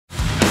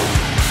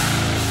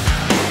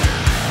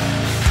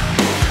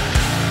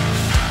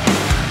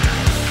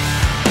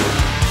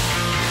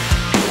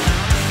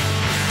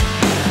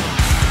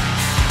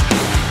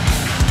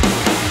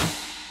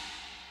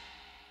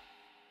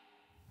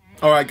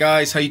Alright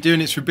guys, how you doing?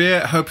 It's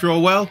Rabea, I hope you're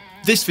all well.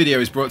 This video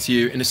is brought to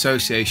you in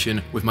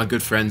association with my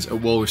good friends at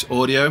Walrus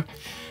Audio.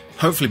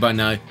 Hopefully by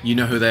now you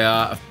know who they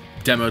are. I've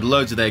demoed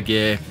loads of their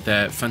gear.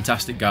 They're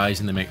fantastic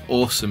guys and they make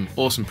awesome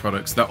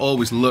products that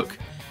always look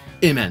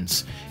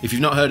immense. If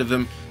you've not heard of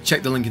them,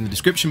 check the link in the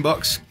description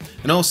box.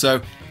 And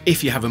also,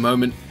 if you have a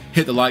moment,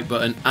 hit the like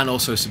button and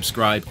also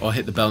subscribe or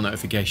hit the bell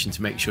notification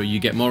to make sure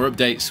you get more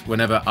updates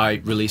whenever I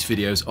release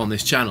videos on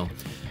this channel.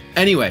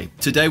 Anyway,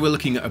 today we're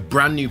looking at a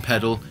brand new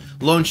pedal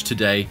launched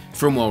today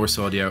from Walrus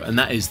Audio, and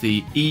that is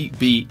the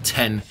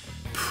EB-10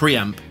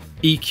 preamp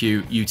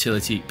EQ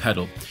utility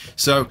pedal.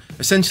 So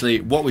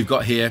essentially what we've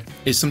got here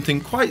is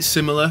something quite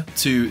similar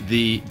to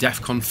the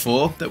Defcon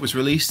 4 that was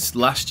released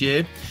last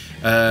year.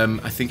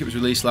 I think it was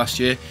released last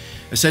year.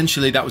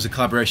 Essentially that was a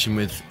collaboration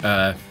with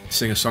a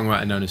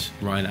singer-songwriter known as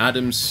Ryan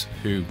Adams,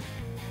 who,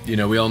 you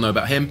know, we all know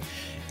about him.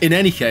 In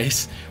any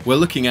case, we're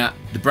looking at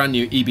the brand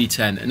new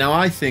EB-10. Now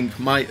I think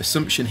my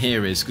assumption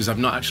here is, because I've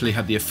not actually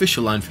had the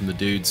official line from the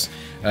dudes,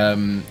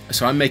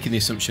 so I'm making the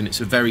assumption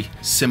it's a very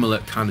similar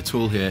kind of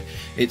tool here.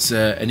 It's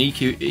an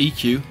EQ,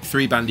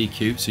 3-band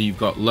EQ, so you've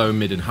got low,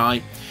 mid and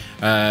high.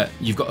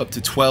 You've got up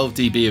to 12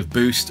 dB of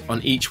boost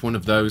on each one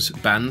of those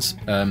bands,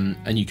 and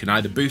you can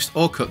either boost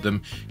or cut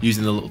them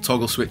using the little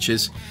toggle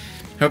switches.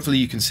 Hopefully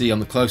you can see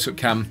on the close-up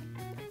cam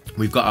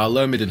we've got our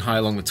low, mid and high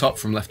along the top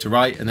from left to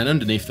right, and then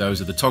underneath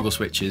those are the toggle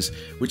switches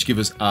which give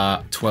us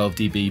our 12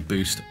 dB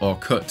boost or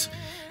cut.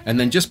 And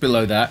then just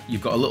below that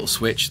you've got a little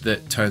switch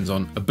that turns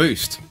on a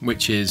boost,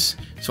 which is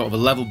sort of a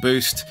level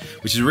boost,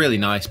 which is really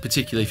nice,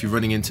 particularly if you're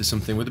running into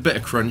something with a bit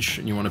of crunch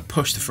and you want to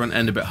push the front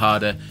end a bit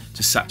harder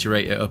to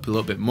saturate it up a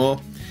little bit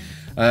more.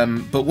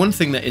 But one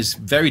thing that is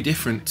very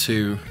different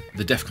to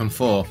the Defcon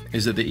 4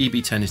 is that the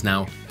EB-10 is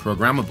now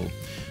programmable.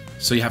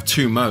 So you have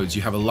two modes,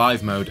 you have a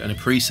live mode and a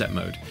preset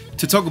mode.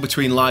 To toggle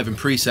between live and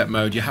preset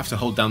mode, you have to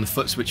hold down the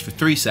foot switch for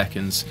 3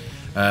 seconds,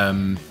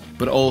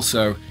 but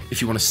also if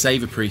you want to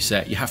save a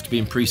preset, you have to be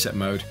in preset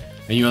mode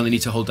and you only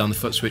need to hold down the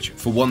foot switch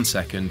for 1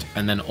 second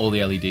and then all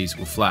the LEDs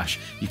will flash.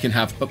 You can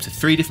have up to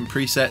 3 different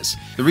presets.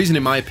 The reason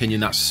in my opinion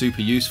that's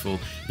super useful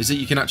is that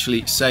you can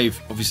actually save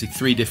obviously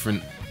 3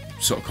 different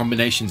sort of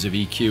combinations of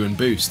EQ and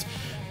boost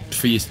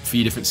for your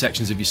different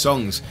sections of your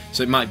songs.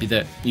 So it might be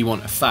that you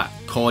want a fat,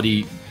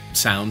 chordy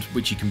sound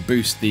which you can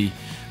boost the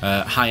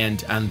high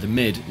end and the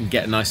mid and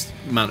get a nice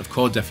amount of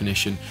chord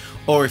definition,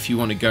 or if you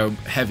want to go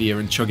heavier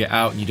and chug it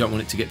out and you don't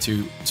want it to get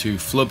too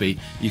flubby,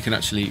 you can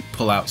actually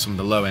pull out some of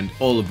the low end,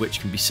 all of which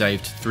can be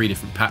saved to 3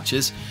 different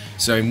patches.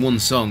 So in one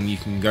song you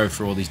can go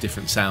for all these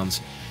different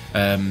sounds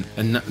and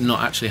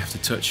not actually have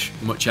to touch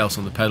much else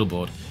on the pedal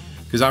board.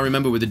 Because I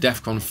remember with the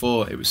Defcon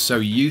 4 it was so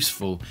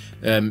useful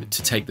to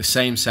take the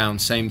same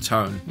sound, same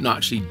tone, not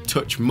actually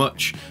touch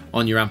much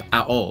on your amp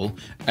at all,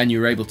 and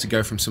you were able to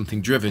go from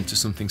something driven to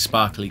something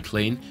sparkly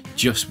clean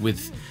just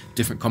with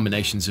different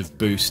combinations of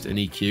boost and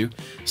EQ.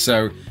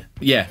 So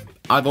yeah,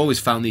 I've always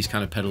found these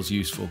kind of pedals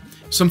useful.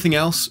 Something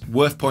else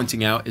worth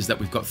pointing out is that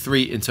we've got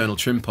 3 internal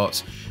trim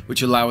pots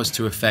which allow us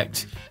to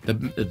affect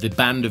the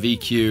band of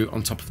EQ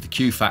on top of the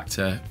Q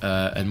factor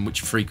and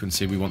which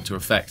frequency we want to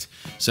affect.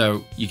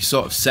 So you can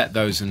sort of set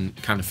those and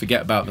kind of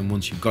forget about them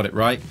once you've got it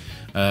right.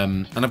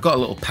 And I've got a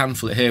little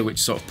pamphlet here which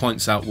sort of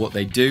points out what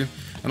they do,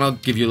 and I'll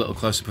give you a little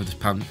close-up of this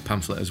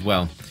pamphlet as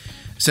well.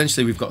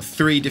 Essentially we've got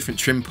 3 different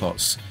trim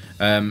pots.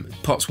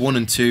 Pots 1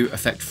 and 2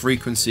 affect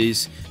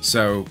frequencies,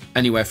 so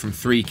anywhere from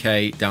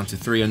 3K down to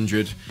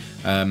 300,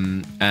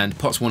 and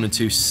pots 1 and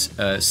 2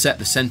 set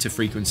the center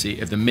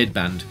frequency of the mid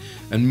band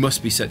and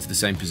must be set to the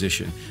same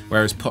position,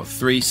 whereas pot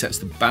 3 sets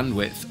the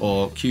bandwidth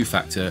or Q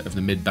factor of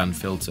the mid band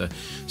filter.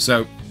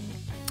 So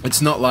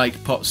it's not like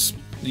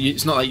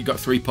you've got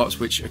 3 pots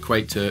which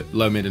equate to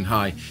low, mid and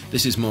high.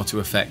 This is more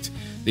to affect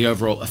the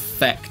overall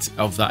effect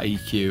of that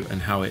EQ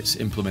and how it's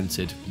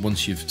implemented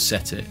once you've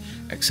set it,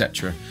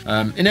 etc.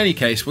 In any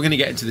case, we're going to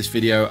get into this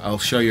video. I'll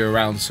show you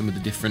around some of the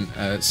different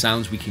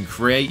sounds we can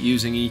create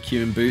using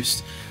EQ and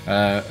boost.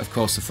 Of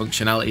course, the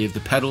functionality of the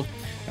pedal.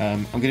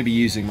 I'm going to be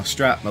using my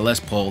Strat, my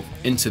Les Paul,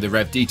 into the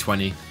Rev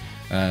D20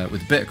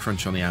 with a bit of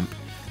crunch on the amp.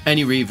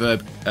 Any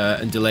reverb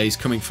and delays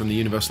coming from the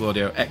Universal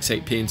Audio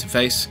X8P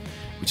interface,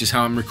 which is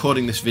how I'm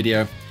recording this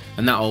video,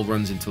 and that all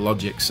runs into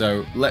Logic.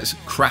 So let's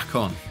crack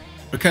on.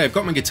 Okay, I've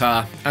got my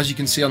guitar. As you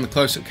can see on the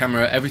close-up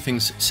camera,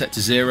 everything's set to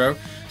 0,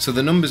 so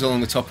the numbers along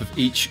the top of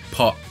each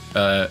pot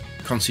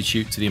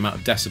constitute to the amount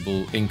of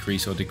decibel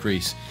increase or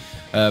decrease.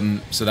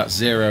 So that's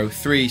 0,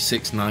 3,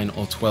 6, 9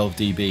 or 12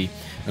 dB,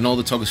 and all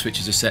the toggle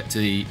switches are set to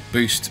the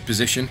boost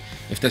position.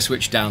 If they're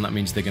switched down, that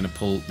means they're going to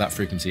pull that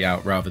frequency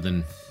out rather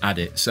than add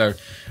it. So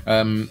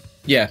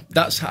yeah,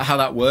 that's how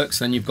that works.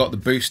 Then you've got the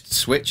boost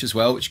switch as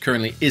well, which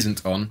currently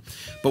isn't on.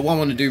 But what I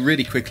want to do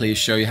really quickly is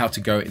show you how to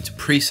go into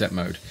preset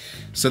mode.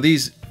 So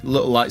these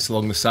little lights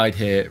along the side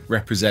here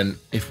represent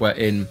if we're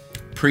in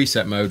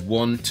preset mode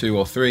 1, 2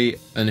 or 3,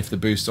 and if the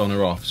boost's on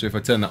or off. So if I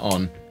turn that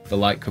on, the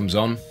light comes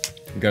on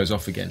and goes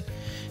off again.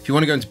 If you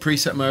want to go into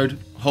preset mode,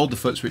 hold the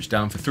foot switch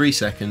down for 3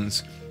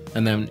 seconds,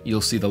 and then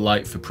you'll see the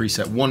light for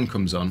preset 1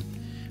 comes on.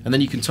 And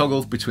then you can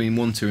toggle between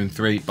 1, 2 and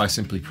 3 by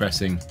simply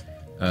pressing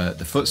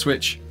the foot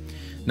switch.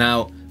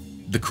 Now,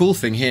 the cool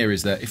thing here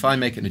is that if I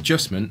make an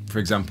adjustment, for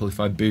example, if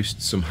I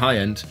boost some high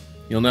end,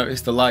 you'll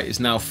notice the light is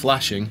now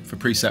flashing for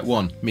preset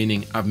 1,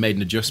 meaning I've made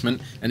an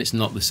adjustment and it's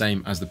not the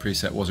same as the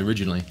preset was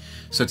originally.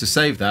 So to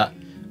save that,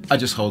 I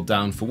just hold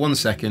down for 1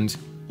 second,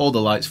 all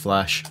the lights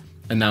flash,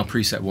 and now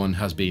preset 1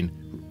 has been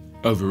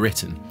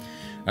overwritten.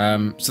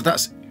 So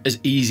that's as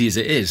easy as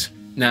it is.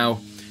 Now,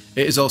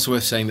 it is also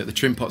worth saying that the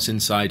trim pots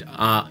inside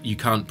you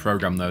can't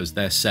program those,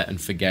 they're set and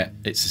forget,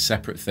 it's a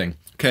separate thing.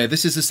 Okay,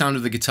 this is the sound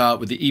of the guitar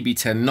with the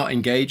EB-10 not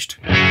engaged.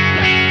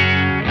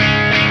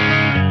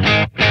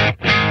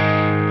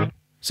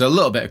 So a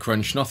little bit of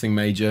crunch, nothing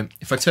major.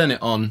 If I turn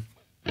it on,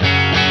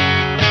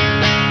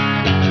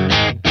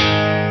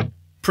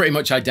 pretty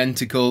much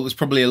identical. There's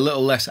probably a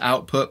little less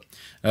output,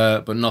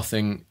 but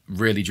nothing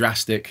really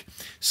drastic.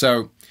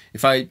 So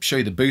if I show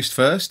you the boost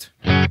first,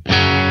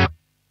 here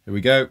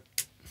we go.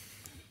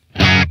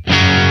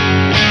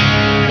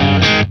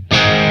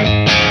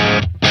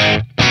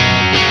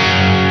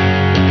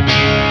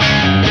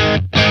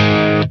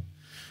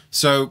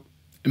 So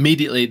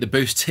immediately the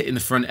boost's hitting the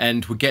front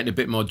end, we're getting a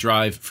bit more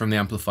drive from the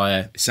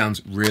amplifier. It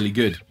sounds really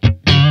good.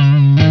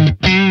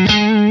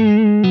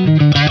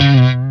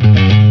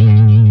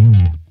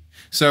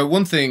 So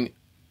one thing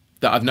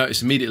that I've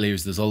noticed immediately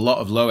is there's a lot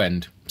of low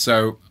end.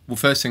 So the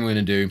first thing we're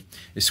going to do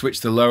is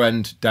switch the low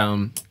end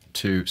down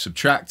to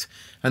subtract,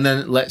 and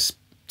then let's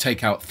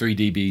take out 3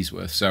 dBs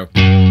worth. So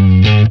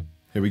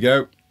here we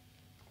go.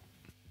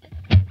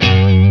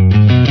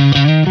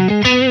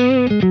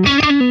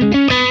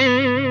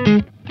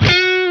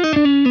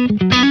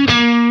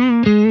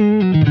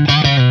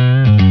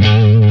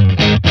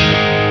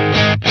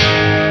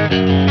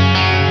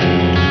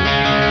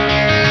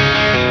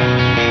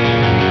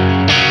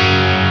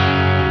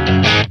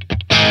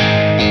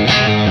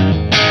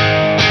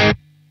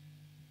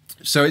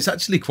 So it's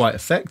actually quite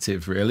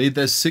effective, really.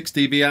 There's 6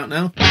 dB out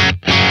now.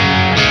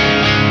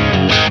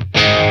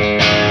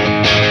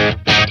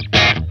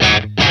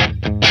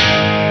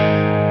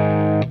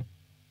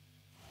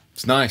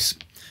 It's nice.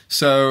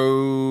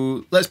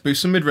 So let's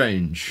boost some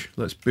mid-range.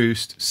 Let's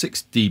boost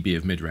 6 dB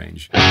of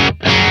mid-range.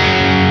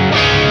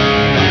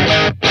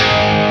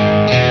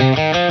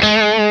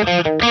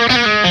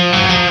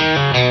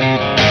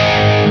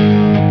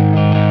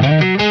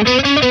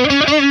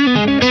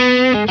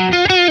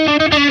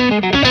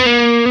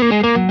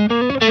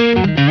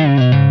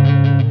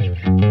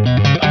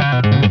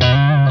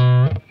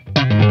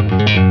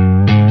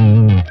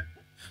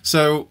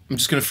 So I'm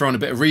just going to throw on a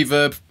bit of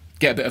reverb,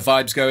 get a bit of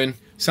vibes going.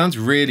 Sounds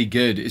really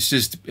good. It's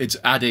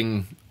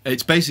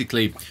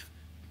basically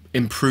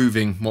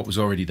improving what was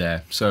already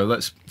there. So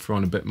let's throw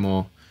on a bit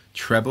more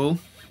treble.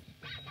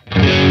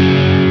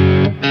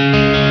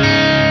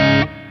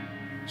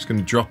 Just going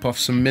to drop off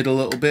some mid a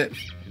little bit.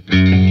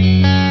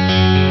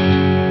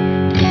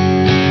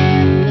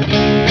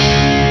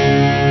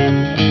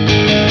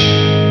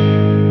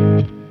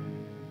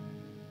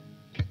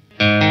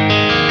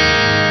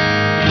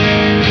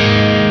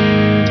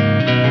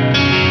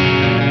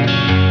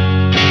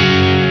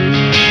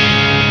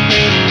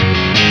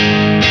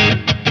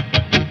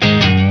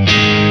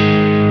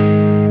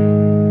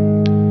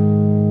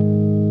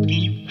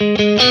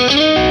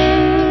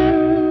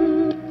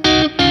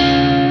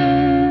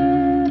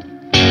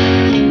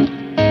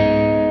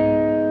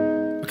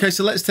 Okay,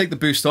 so let's take the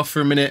boost off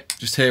for a minute,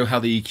 just hear how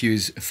the EQ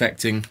is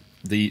affecting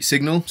the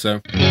signal.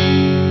 So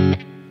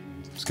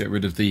let's get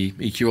rid of the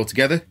EQ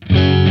altogether.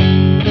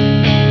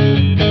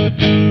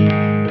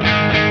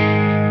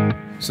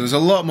 So there's a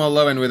lot more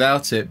low end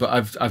without it, but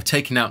I've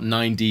taken out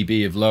 9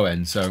 dB of low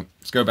end. So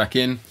let's go back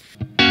in.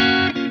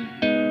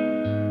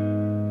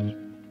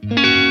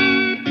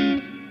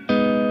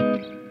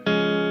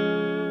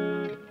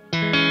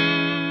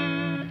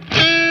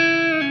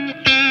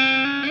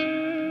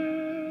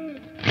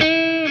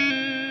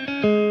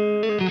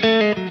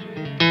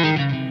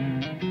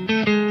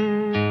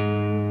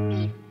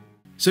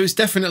 So it's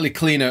definitely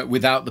cleaner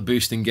without the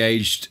boost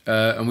engaged,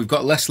 and we've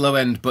got less low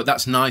end, but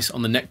that's nice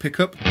on the neck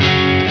pickup.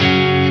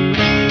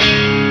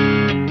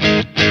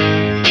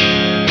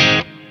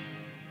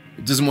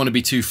 It doesn't want to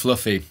be too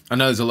fluffy. I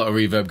know there's a lot of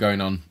reverb going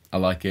on. I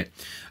like it.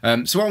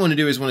 So what I want to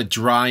do is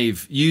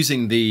drive,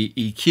 using the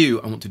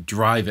EQ, I want to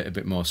drive it a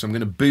bit more. So I'm going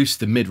to boost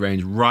the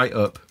mid-range right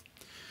up.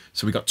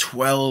 So we've got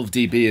 12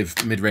 dB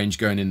of mid-range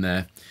going in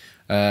there.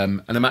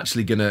 And I'm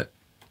actually going to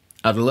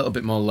add a little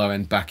bit more low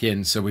end back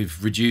in. So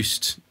we've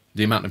reduced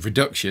the amount of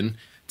reduction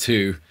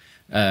to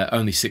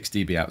only 6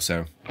 dB out.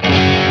 So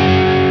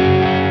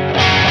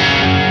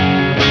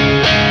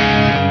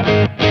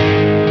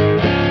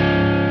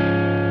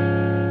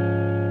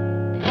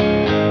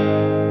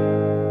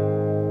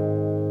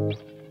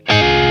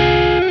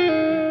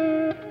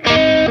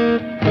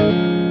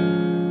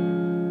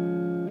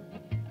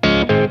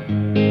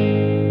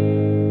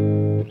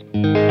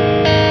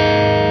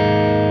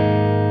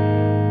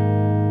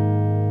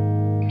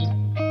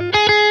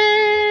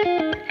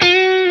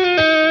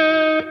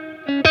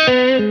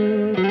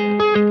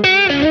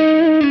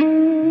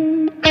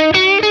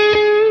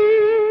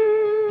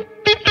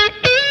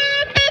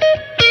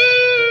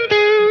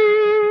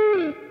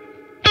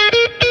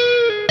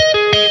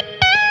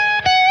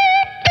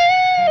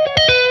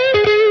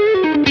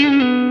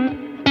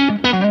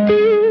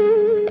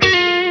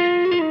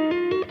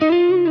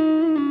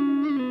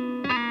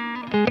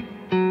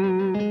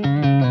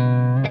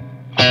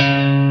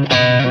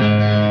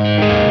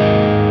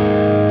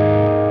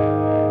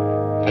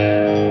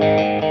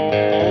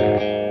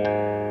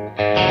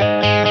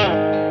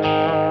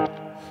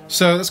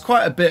So that's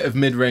quite a bit of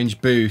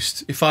mid-range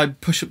boost. If I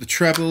push up the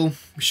treble,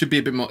 we should be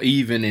a bit more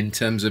even in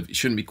terms of, it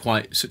shouldn't be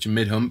quite such a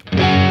mid-hump.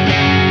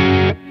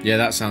 Yeah,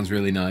 that sounds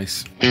really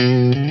nice.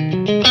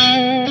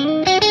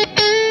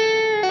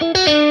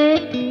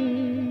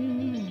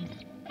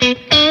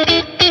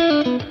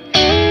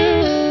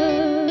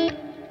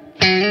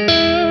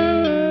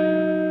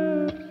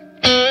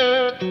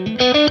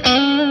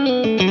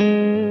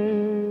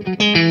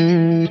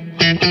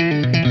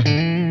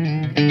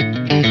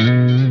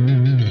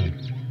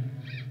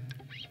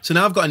 So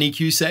now I've got an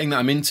EQ setting that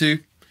I'm into. I'm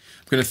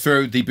going to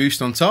throw the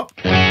boost on top.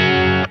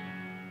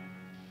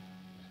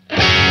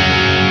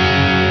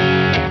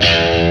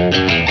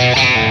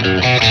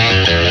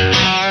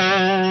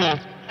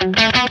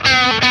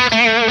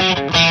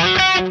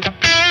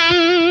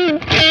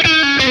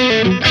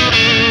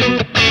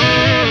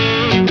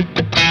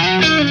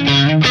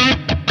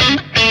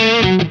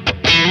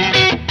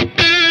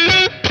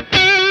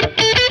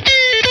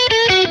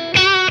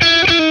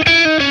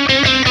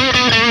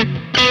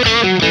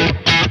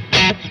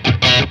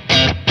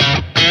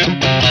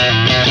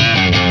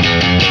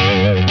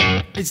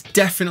 It's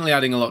definitely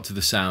adding a lot to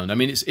the sound. I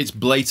mean, it's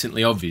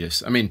blatantly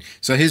obvious. I mean,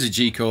 so here's a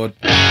G chord.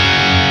 If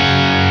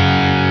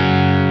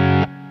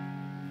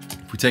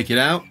we take it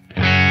out,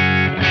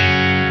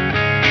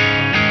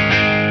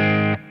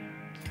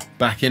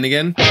 back in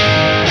again.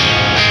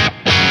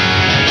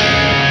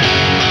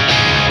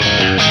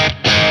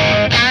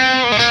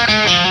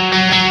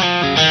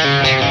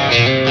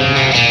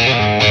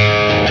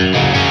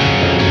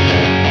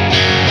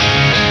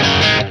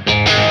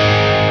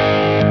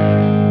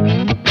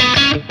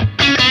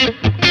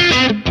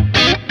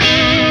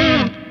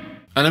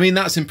 And I mean,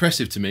 that's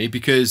impressive to me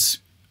because,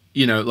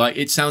 you know, like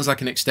it sounds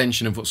like an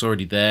extension of what's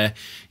already there.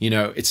 You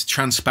know, it's a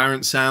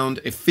transparent sound.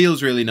 It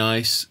feels really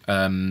nice.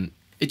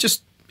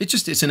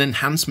 It's an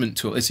enhancement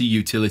tool. It's a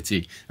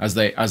utility, as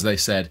they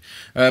said.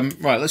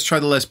 Right, let's try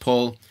the Les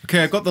Paul.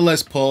 Okay, I've got the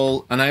Les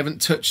Paul and I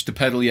haven't touched the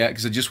pedal yet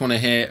because I just want to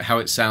hear how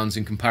it sounds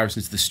in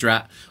comparison to the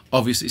Strat.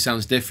 Obviously it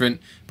sounds different,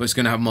 but it's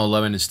going to have more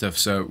low end and stuff,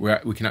 so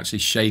we can actually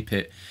shape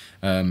it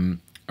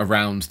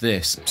around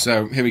this.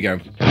 So here we go.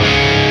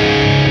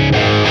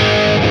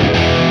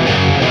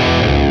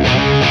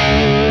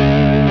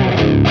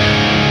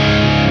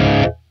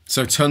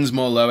 So tons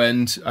more low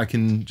end. I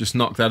can just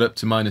knock that up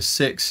to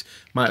 -6.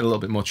 Might add a little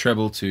bit more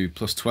treble to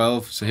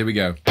 +12. So here we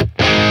go.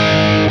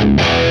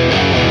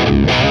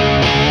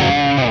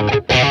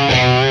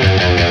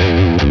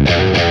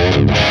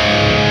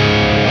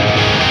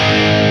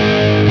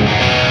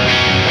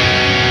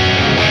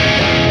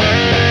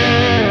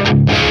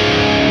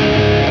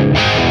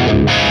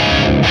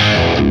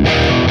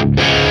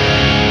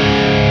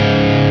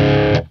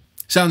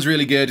 Sounds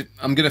really good.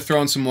 I'm going to throw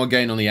on some more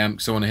gain on the amp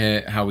because I want to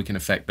hear how we can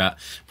affect that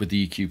with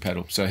the EQ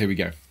pedal. So here we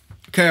go.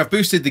 Okay, I've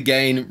boosted the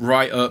gain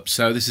right up,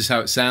 so this is how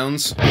it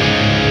sounds. I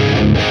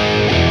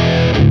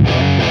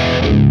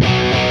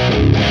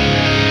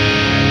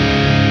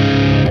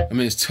mean,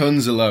 there's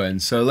tons of low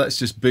end, so let's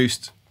just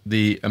boost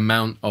the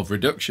amount of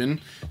reduction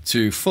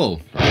to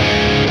full.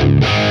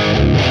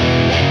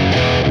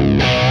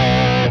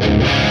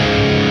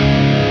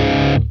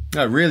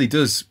 That really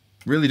does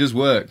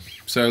work.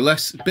 So a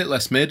bit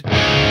less mid.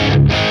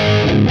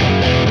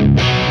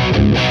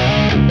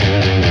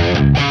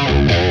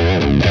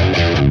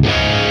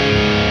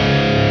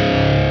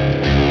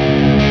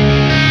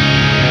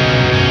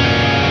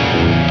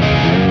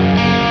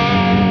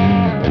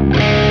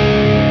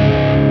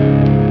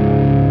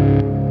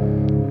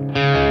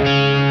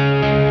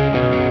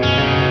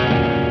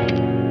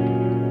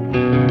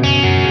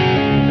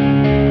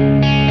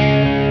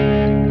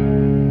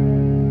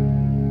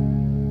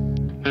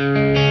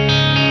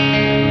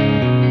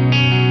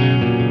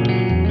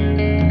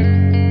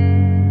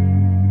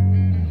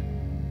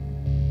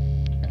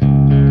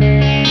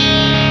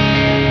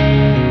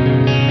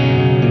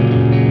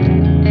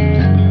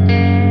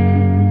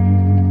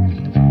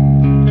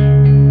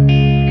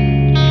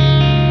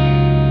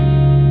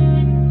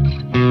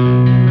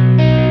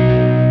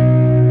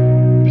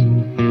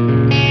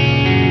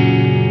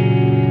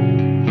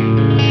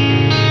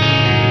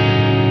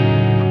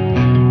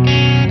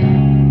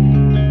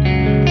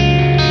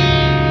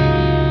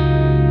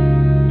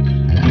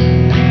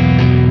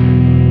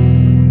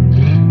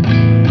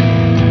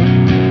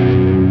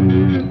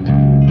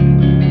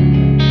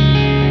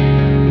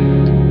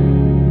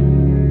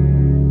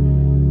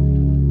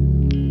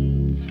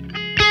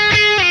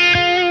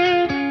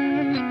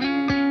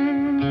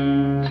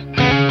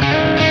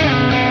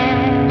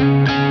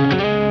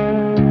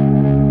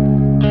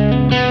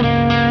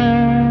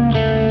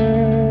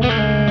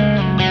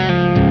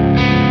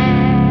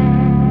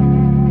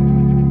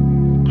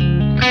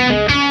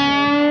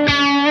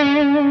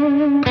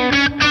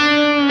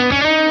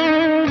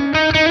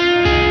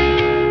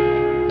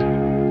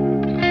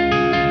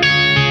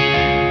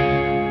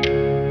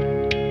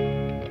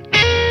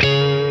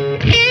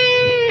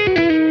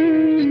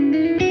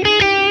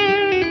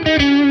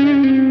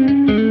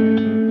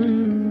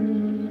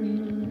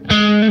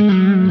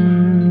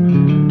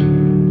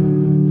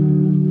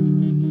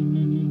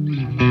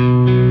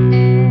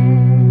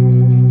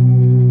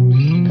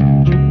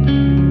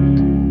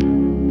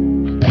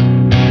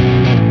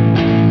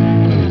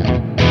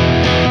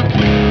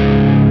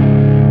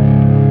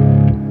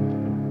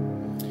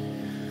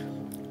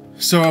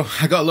 So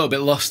I got a little bit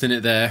lost in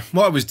it there.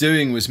 What I was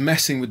doing was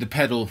messing with the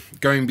pedal,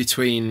 going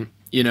between,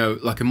 you know,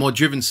 like a more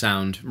driven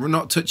sound,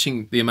 not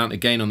touching the amount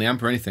of gain on the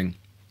amp or anything,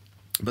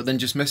 but then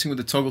just messing with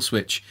the toggle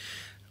switch,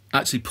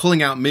 actually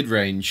pulling out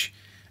mid-range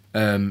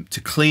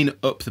to clean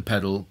up the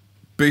pedal,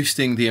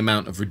 boosting the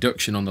amount of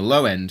reduction on the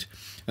low end,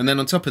 and then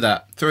on top of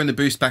that, throwing the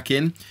boost back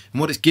in. And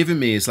what it's given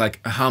me is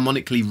like a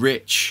harmonically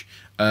rich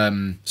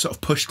sort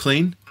of push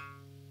clean.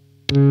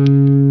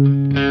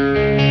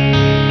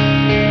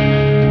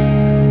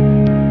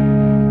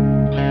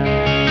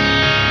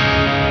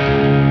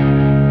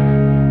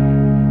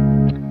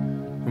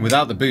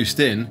 Without the boost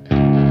in,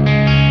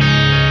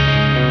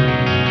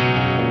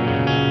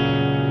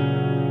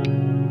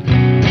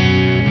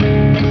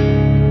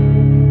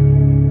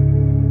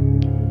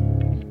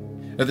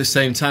 at the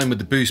same time with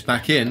the boost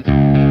back in,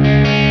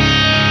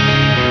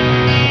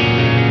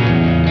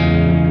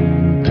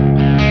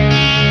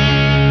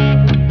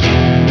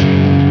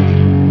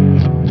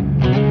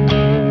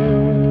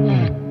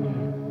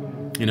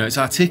 you know, it's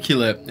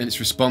articulate and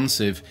it's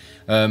responsive,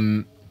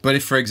 but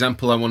if, for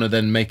example, I want to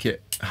then make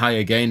it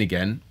higher gain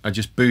again, I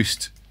just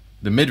boost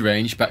the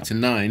mid-range back to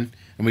 9,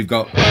 and we've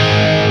got...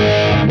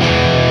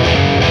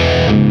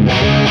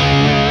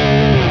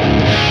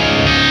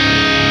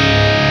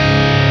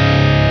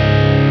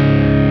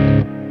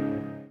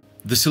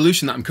 The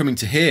solution that I'm coming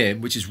to here,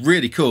 which is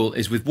really cool,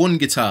 is with one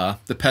guitar,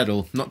 the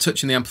pedal, not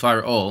touching the amplifier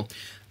at all,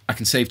 I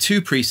can save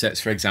 2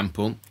 presets, for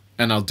example,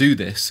 and I'll do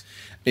this,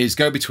 is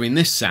go between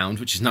this sound,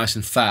 which is nice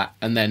and fat,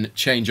 and then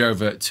change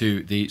over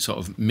to the sort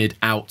of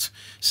mid-out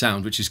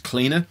sound, which is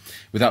cleaner,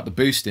 without the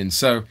boost in.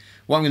 So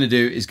what I'm going to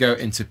do is go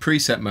into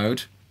preset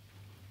mode,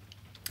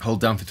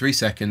 hold down for 3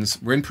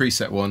 seconds, we're in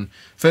preset 1.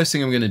 First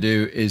thing I'm going to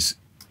do is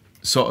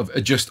sort of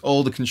adjust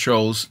all the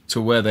controls to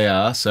where they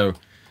are, so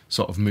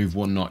sort of move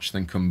 1 notch,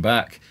 then come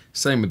back.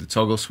 Same with the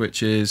toggle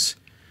switches.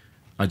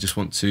 I just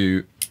want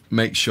to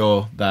make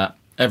sure that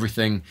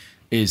everything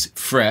is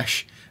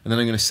fresh. And then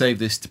I'm going to save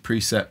this to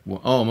preset.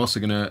 Oh, I'm also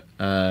going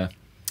to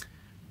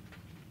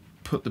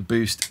put the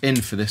boost in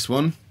for this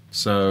one.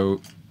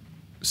 So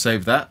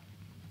save that.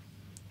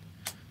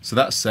 So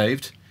that's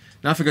saved.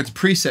 Now if I go to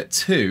preset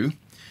 2,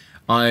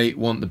 I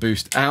want the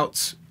boost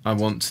out. I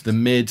want the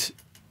mid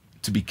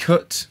to be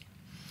cut.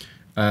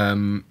 So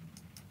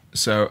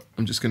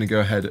I'm just going to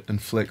go ahead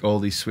and flick all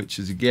these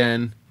switches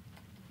again.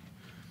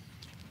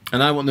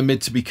 And I want the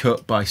mid to be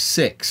cut by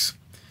 6.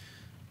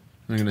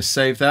 I'm going to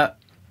save that.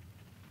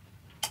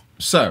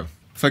 So,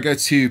 if I go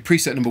to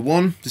preset number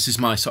 1, this is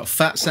my sort of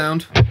fat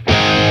sound.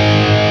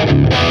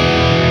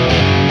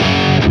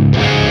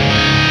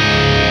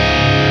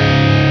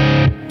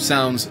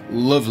 Sounds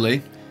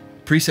lovely.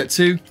 Preset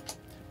 2,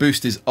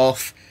 boost is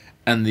off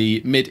and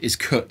the mid is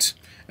cut.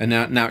 And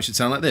now it should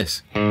sound like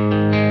this.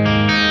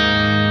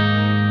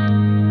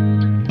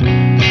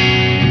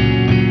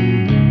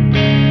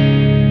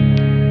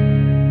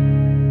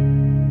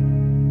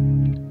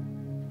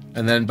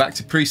 And then back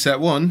to preset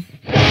 1.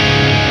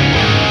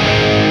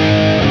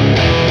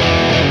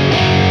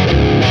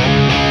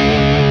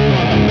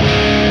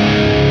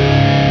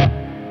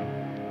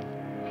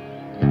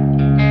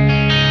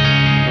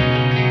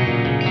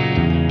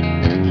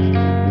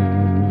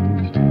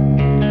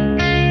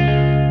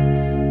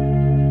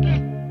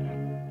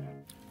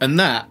 And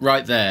that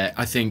right there,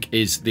 I think,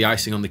 is the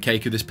icing on the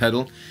cake of this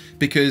pedal,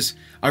 because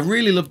I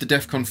really love the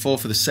Defcon 4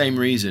 for the same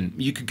reason.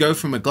 You could go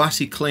from a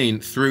glassy clean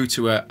through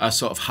to a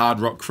sort of hard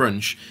rock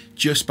crunch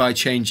just by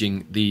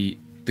changing the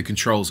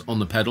controls on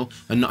the pedal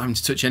and not having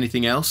to touch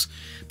anything else.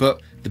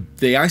 But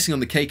the icing on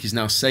the cake is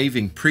now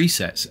saving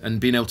presets and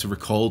being able to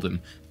recall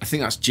them. I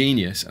think that's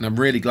genius, and I'm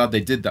really glad they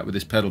did that with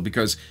this pedal,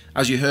 because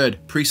as you heard,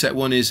 preset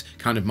 1 is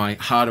kind of my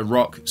harder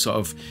rock sort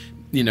of,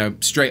 you know,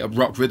 straight up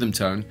rock rhythm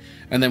tone,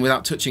 and then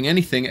without touching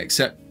anything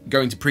except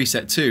going to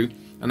preset 2,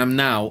 and I'm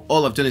now,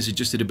 all I've done is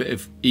adjusted a bit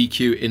of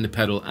EQ in the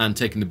pedal and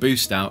taken the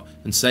boost out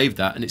and saved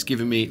that, and it's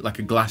given me like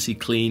a glassy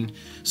clean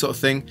sort of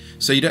thing.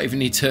 So you don't even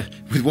need to,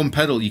 with one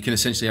pedal you can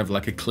essentially have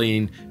like a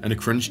clean and a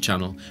crunch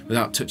channel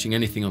without touching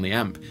anything on the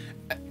amp.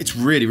 It's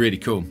really, really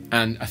cool,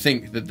 and I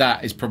think that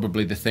that is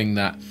probably the thing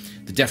that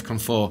the Defcon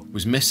 4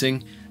 was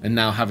missing, and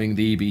now having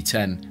the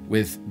EB-10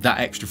 with that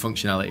extra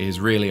functionality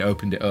has really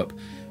opened it up.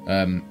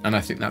 And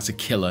I think that's a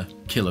killer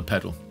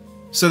pedal.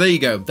 So there you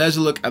go, there's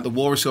a look at the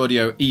Walrus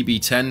Audio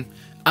EB-10.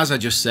 As I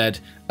just said,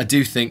 I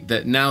do think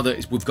that now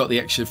that we've got the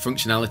extra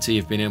functionality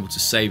of being able to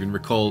save and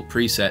recall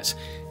presets,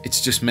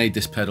 it's just made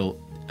this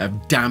pedal a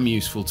damn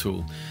useful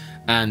tool,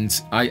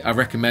 and I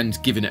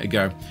recommend giving it a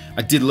go.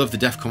 I did love the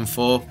Defcon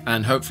 4,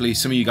 and hopefully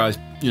some of you guys,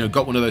 you know,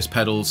 got one of those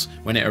pedals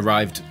when it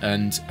arrived,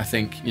 and I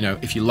think, you know,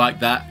 if you like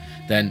that,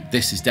 then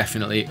this is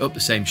definitely up the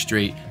same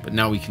street, but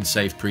now we can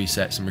save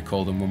presets and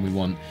recall them when we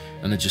want,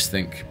 and I just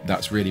think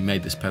that's really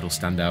made this pedal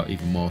stand out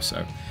even more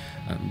so.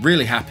 I'm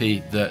really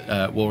happy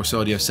that Walrus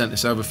Audio sent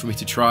this over for me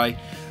to try.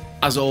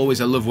 As always,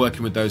 I love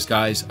working with those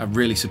guys. I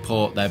really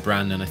support their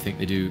brand, and I think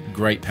they do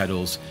great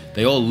pedals.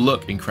 They all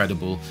look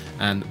incredible,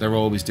 and they're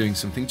always doing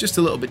something just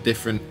a little bit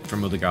different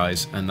from other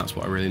guys, and that's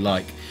what I really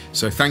like.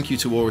 So thank you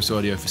to Walrus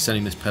Audio for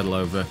sending this pedal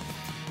over.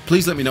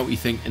 Please let me know what you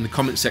think in the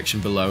comment section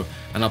below,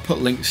 and I'll put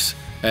links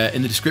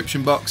in the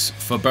description box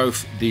for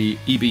both the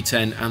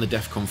EB-10 and the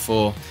Defcon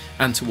 4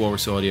 and to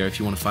Walrus Audio if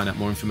you want to find out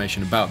more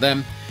information about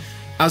them.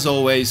 As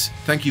always,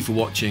 thank you for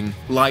watching.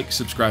 Like,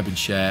 subscribe and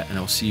share, and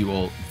I'll see you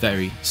all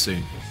very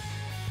soon.